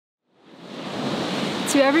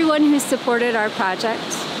To everyone who's supported our project,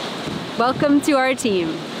 welcome to our team.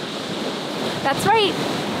 That's right,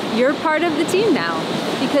 you're part of the team now,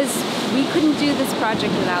 because we couldn't do this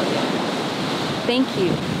project without you. Thank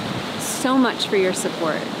you so much for your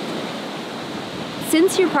support.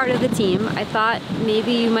 Since you're part of the team, I thought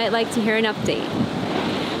maybe you might like to hear an update.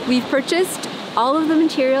 We've purchased all of the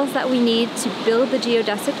materials that we need to build the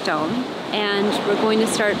geodesic dome, and we're going to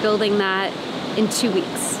start building that in 2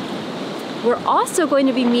 weeks. We're also going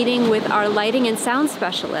to be meeting with our lighting and sound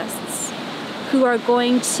specialists who are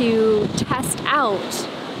going to test out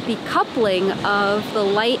the coupling of the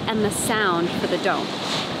light and the sound for the dome.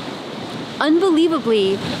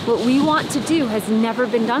 Unbelievably, what we want to do has never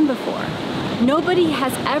been done before. Nobody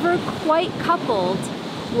has ever quite coupled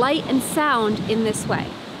light and sound in this way.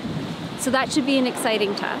 So that should be an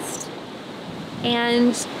exciting test.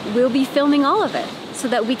 And we'll be filming all of it so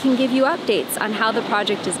that we can give you updates on how the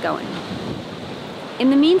project is going. In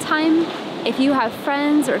the meantime, if you have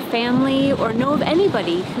friends or family or know of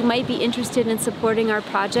anybody who might be interested in supporting our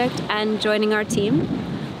project and joining our team,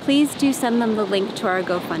 please do send them the link to our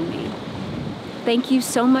GoFundMe. Thank you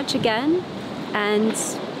so much again, and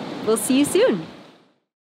we'll see you soon.